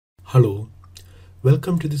Hello,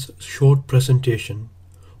 welcome to this short presentation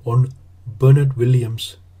on Bernard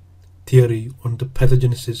Williams' theory on the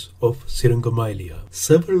pathogenesis of Syringomyelia.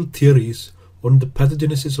 Several theories on the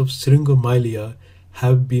pathogenesis of Syringomyelia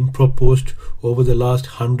have been proposed over the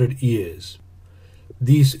last 100 years.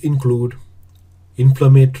 These include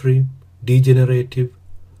inflammatory, degenerative,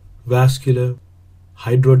 vascular,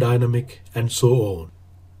 hydrodynamic, and so on.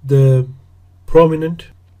 The prominent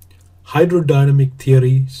hydrodynamic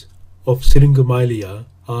theories of Syringomyelia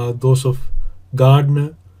are those of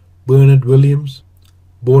Gardner, Bernard Williams,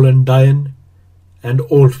 Boland-Dian, and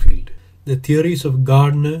Oldfield. The theories of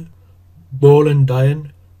Gardner,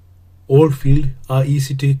 Boland-Dian, Oldfield are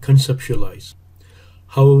easy to conceptualize.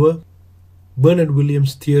 However, Bernard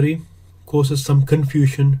Williams' theory causes some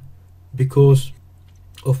confusion because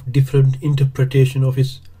of different interpretation of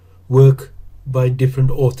his work by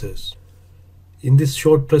different authors. In this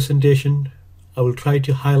short presentation, I will try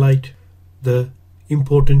to highlight the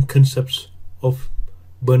important concepts of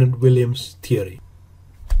Bernard Williams' theory.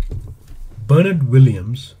 Bernard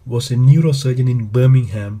Williams was a neurosurgeon in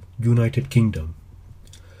Birmingham, United Kingdom.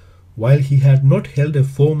 While he had not held a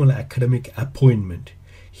formal academic appointment,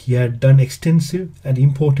 he had done extensive and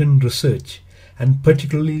important research and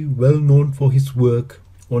particularly well known for his work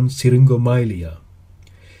on Syringomyelia.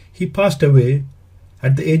 He passed away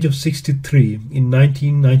at the age of 63 in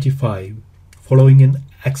 1995 following an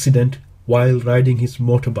accident while riding his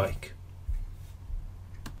motorbike.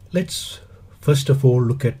 Let's first of all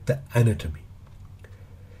look at the anatomy.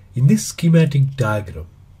 In this schematic diagram,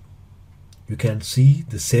 you can see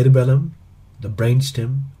the cerebellum, the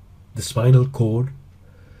brainstem, the spinal cord,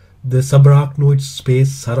 the subarachnoid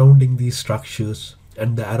space surrounding these structures,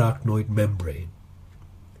 and the arachnoid membrane.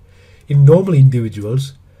 In normal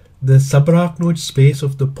individuals, the subarachnoid space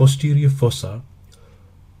of the posterior fossa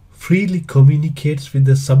freely communicates with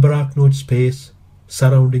the subarachnoid space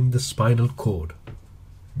surrounding the spinal cord.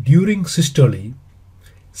 During systole,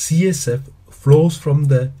 CSF flows from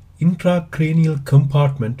the intracranial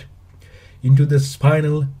compartment into the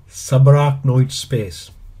spinal subarachnoid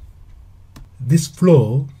space. This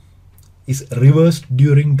flow is reversed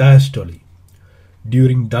during diastole.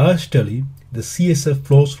 During diastole, the CSF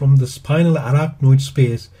flows from the spinal arachnoid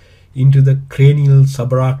space into the cranial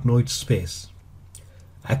subarachnoid space.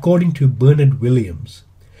 According to Bernard Williams,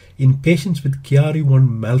 in patients with Chiari-1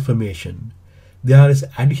 malformation, there is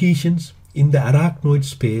adhesions in the arachnoid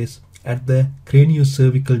space at the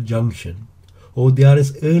craniocervical junction, or there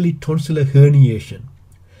is early tonsillar herniation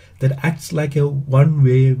that acts like a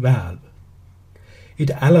one-way valve.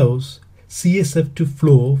 It allows CSF to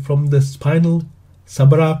flow from the spinal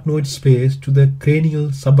subarachnoid space to the cranial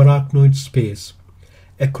subarachnoid space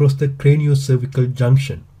across the craniocervical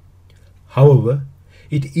junction. However,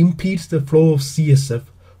 it impedes the flow of CSF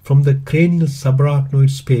from the cranial subarachnoid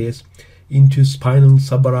space into spinal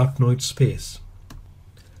subarachnoid space.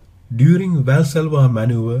 During Valsalva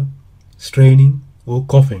maneuver, straining, or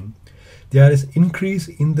coughing, there is increase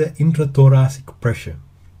in the intrathoracic pressure.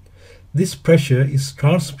 This pressure is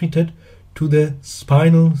transmitted to the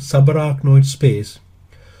spinal subarachnoid space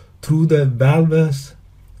through the valvous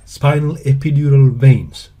spinal epidural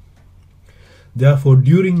veins. Therefore,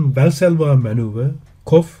 during Valsalva maneuver,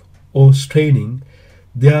 cough, or straining,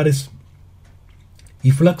 there is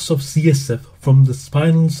efflux of CSF from the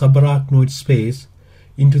spinal subarachnoid space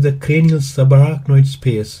into the cranial subarachnoid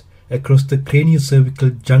space across the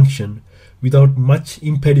craniocervical junction without much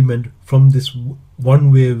impediment from this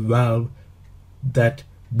one-way valve that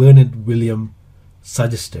Bernard Williams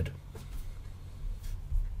suggested.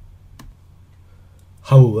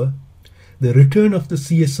 However, the return of the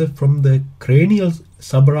CSF from the cranial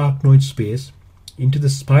subarachnoid space into the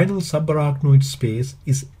spinal subarachnoid space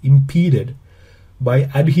is impeded by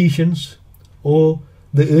adhesions or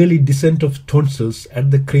the early descent of tonsils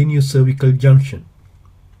at the craniocervical junction.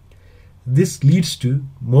 This leads to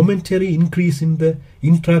momentary increase in the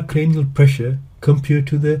intracranial pressure compared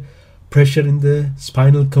to the pressure in the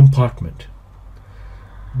spinal compartment.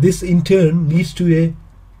 This in turn leads to a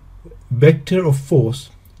vector of force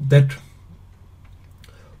that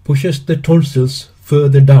pushes the tonsils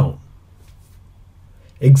further down,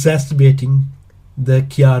 exacerbating the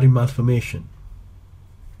Chiari malformation.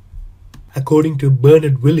 According to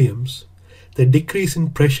Bernard Williams, the decrease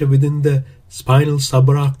in pressure within the spinal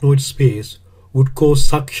subarachnoid space would cause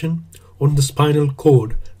suction on the spinal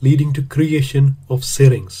cord, leading to creation of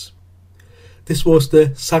syrinx. This was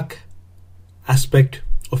the suck aspect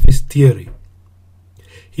of his theory.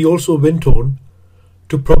 He also went on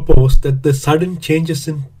to propose that the sudden changes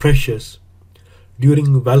in pressures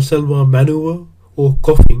during Valsalva maneuver or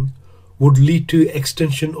coughing would lead to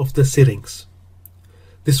extension of the syrinx.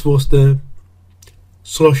 This was the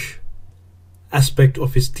slush aspect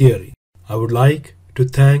of his theory. I would like to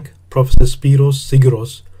thank Professor Spyros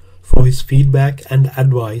Sgouros for his feedback and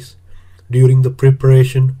advice during the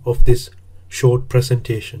preparation of this short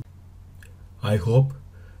presentation. I hope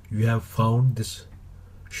you have found this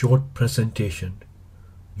short presentation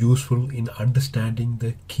useful in understanding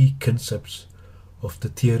the key concepts of the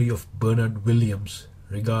theory of Bernard Williams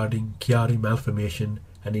regarding Chiari malformation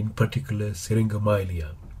and in particular Syringomyelia.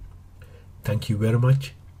 Thank you very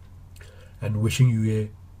much and wishing you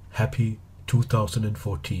a happy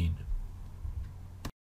 2014.